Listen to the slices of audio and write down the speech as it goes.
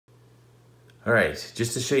All right,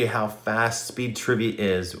 just to show you how fast SpeedTrivia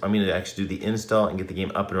is, I'm going to actually do the install and get the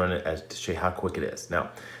game up and running to show you how quick it is.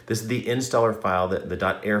 Now, this is the installer file,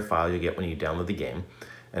 the .air file you get when you download the game.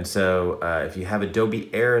 And so if you have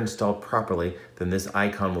Adobe Air installed properly, then this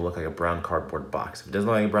icon will look like a brown cardboard box. If it doesn't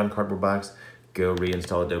look like a brown cardboard box, go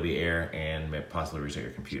reinstall Adobe Air and possibly reset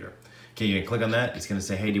your computer. Okay, you're gonna click on that. It's gonna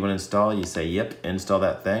say, hey, do you wanna install? You say, yep, install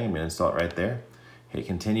that thing. I'm gonna install it right there. Hit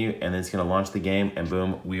continue, and then it's gonna launch the game, and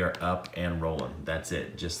boom, we are up and rolling. That's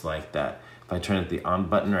it, just like that. If I turn at the on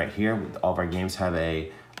button right here, all of our games have a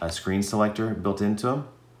screen selector built into them.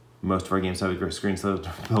 Most of our games have a screen selector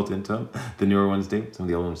built into them. The newer ones do, some of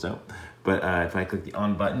the old ones don't. But if I click the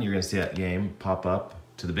on button, you're gonna see that game pop up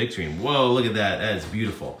to the big screen. Whoa, look at that, that is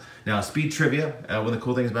beautiful. Now, SpeedTrivia, one of the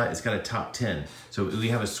cool things about it, it's got a top 10. So we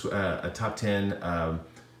have a top 10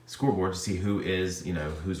 scoreboard to see who is,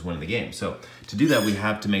 who's winning the game. So to do that, we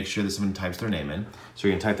have to make sure that someone types their name in. So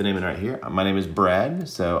you're gonna type the name in right here. My name is Brad,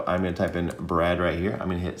 so I'm gonna type in Brad right here. I'm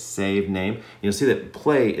gonna hit save name. You'll see that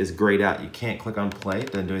play is grayed out. You can't click on play,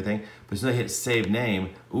 it doesn't do anything. But as soon as I hit save name,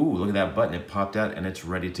 ooh, look at that button, it popped out and it's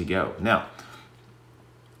ready to go. Now,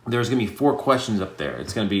 there's gonna be 4 questions up there.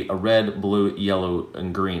 It's gonna be a red, blue, yellow,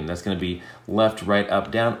 and green. That's gonna be left, right,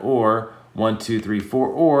 up, down, or 1, 2, 3, 4,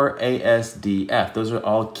 or A, S, D, F. Those are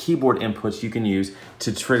all keyboard inputs you can use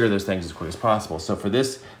to trigger those things as quick as possible. So for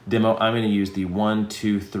this demo, I'm gonna use the 1,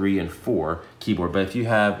 2, 3, and 4 keyboard. But if you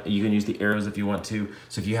have, you can use the arrows if you want to.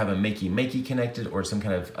 So if you have a makey connected or some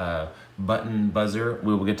kind of button buzzer,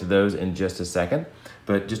 we will get to those in just a second.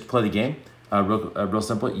 But just to play the game, real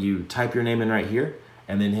simple, you type your name in right here,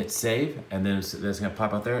 and then hit save, and then it's gonna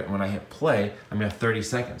pop out there. And when I hit play, I'm gonna have 30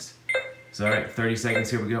 seconds. So all right, 30 seconds,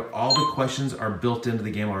 here we go. All the questions are built into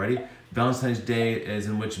the game already. Valentine's Day is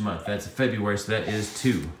in which month? That's February, so that is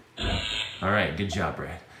 2. All right, good job,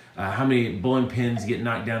 Brad. How many bowling pins get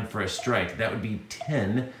knocked down for a strike? That would be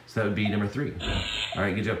 10, so that would be number 3. All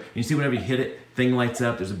right, good job. And you see whenever you hit it, thing lights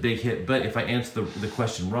up, there's a big hit, but if I answer the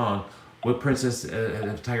question wrong, what princess had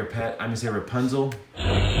a tiger pet? I'm gonna say Rapunzel.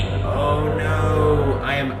 Oh no,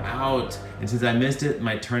 I am out. And since I missed it,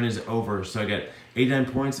 my turn is over. So I got 89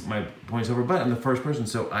 points, my point's over, but I'm the first person,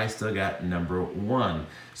 so I still got number 1.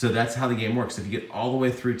 So that's how the game works. If you get all the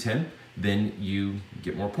way through 10, then you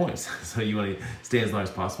get more points. So you wanna stay as long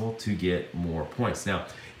as possible to get more points. Now,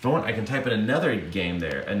 if I want, I can type in another game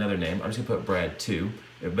there, another name. I'm just gonna put Brad 2.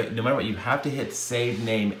 But no matter what, you have to hit save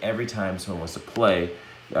name every time someone wants to play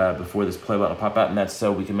before this play button will pop out, and that's so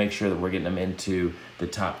we can make sure that we're getting them into the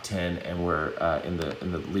top 10 and we're in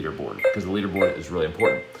the leaderboard, because the leaderboard is really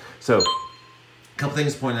important. So a couple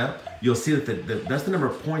things to point out. You'll see that that's the number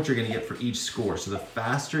of points you're gonna get for each score. So the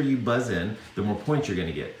faster you buzz in, the more points you're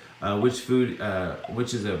gonna get.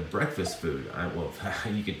 Which is a breakfast food? Well,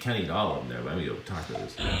 you could kind of eat all of them there, but I'm gonna go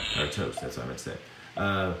tacos, or toast, that's what I meant to say.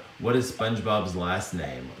 What is SpongeBob's last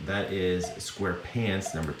name? That is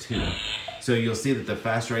SquarePants, number 2. So you'll see that the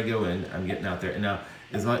faster I go in, I'm getting out there. And now,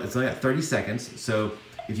 it's only got 30 seconds, so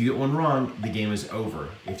if you get one wrong, the game is over.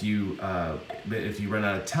 If you run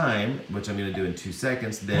out of time, which I'm gonna do in 2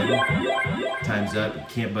 seconds, then time's up, you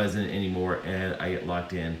can't buzz in anymore, and I get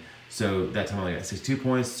locked in. So that time I only got 62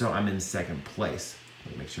 points, so I'm in 2nd place.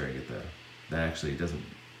 Let me make sure I get that actually doesn't,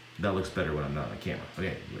 that looks better when I'm not on the camera.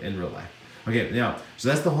 Okay, in real life. Okay, now, so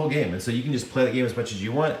that's the whole game. And so you can just play the game as much as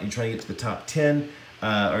you want. You're trying to get to the top 10,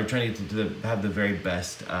 or trying to get have the very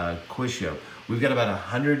best quiz show. We've got about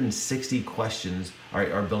 160 questions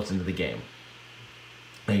are built into the game.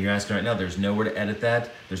 And you're asking right now, there's nowhere to edit that.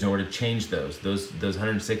 There's nowhere to change those. Those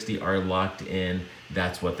 160 are locked in.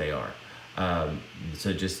 That's what they are.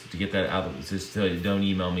 So just to get that out, just so don't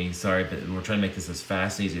email me, sorry, but we're trying to make this as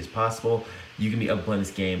fast and easy as possible. You can be up playing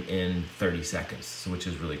this game in 30 seconds, so which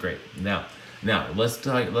is really great. Now let's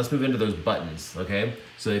move into those buttons, okay?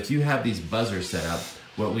 So if you have these buzzers set up,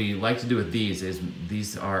 what we like to do with these is,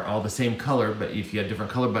 these are all the same color, but if you have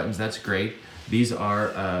different color buttons, that's great. These are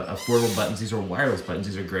affordable buttons. These are wireless buttons.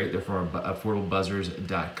 These are great. They're from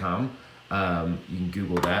affordablebuzzers.com. You can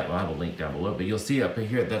Google that. I'll have a link down below, but you'll see up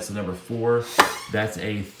here, that's the number 4, that's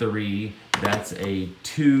a 3, that's a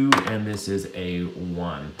 2, and this is a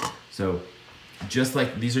 1. So just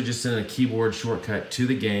like, these are just in a keyboard shortcut to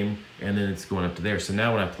the game, and then it's going up to there. So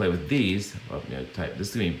now when I play with these, I'm gonna type, this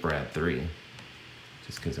is gonna be Brad 3,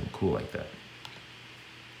 just because I'm cool like that.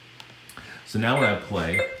 So now when I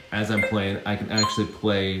play, as I'm playing, I can actually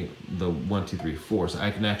play the 1, 2, 3, 4. So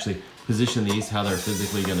I can actually position these how they're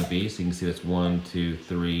physically going to be. So you can see that's 1, 2,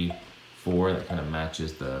 3, 4. That kind of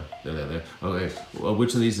matches the there. Okay, well,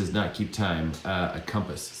 which of these does not keep time? A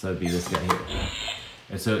compass. So that'd be this guy here.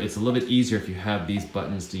 And so it's a little bit easier if you have these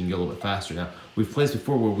buttons so you can go a little bit faster. Now, we've played this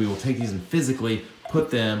before where we will take these and physically put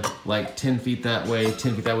them like 10 feet that way,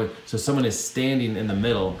 10 feet that way. So someone is standing in the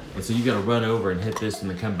middle, and so you gotta run over and hit this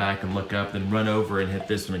one and come back and look up, then run over and hit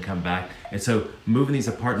this one and come back. And so moving these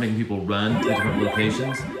apart, making people run to different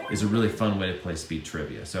locations is a really fun way to play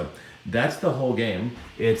SpeedTrivia. So that's the whole game.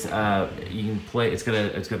 It's you can play. It's got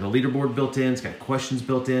the leaderboard built in. It's got questions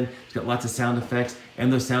built in. It's got lots of sound effects,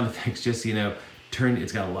 and those sound effects just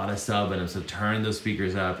it's got a lot of sub in them. So turn those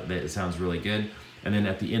speakers up. It sounds really good. And then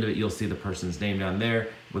at the end of it, you'll see the person's name down there,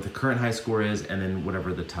 what the current high score is, and then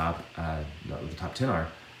whatever the top 10 are.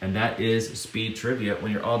 And that is SpeedTrivia.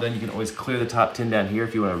 When you're all done, you can always clear the top 10 down here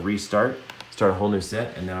if you want to restart, start a whole new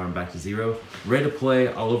set, and now I'm back to 0. Ready to play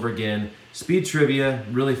all over again. SpeedTrivia,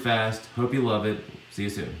 really fast. Hope you love it. See you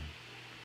soon.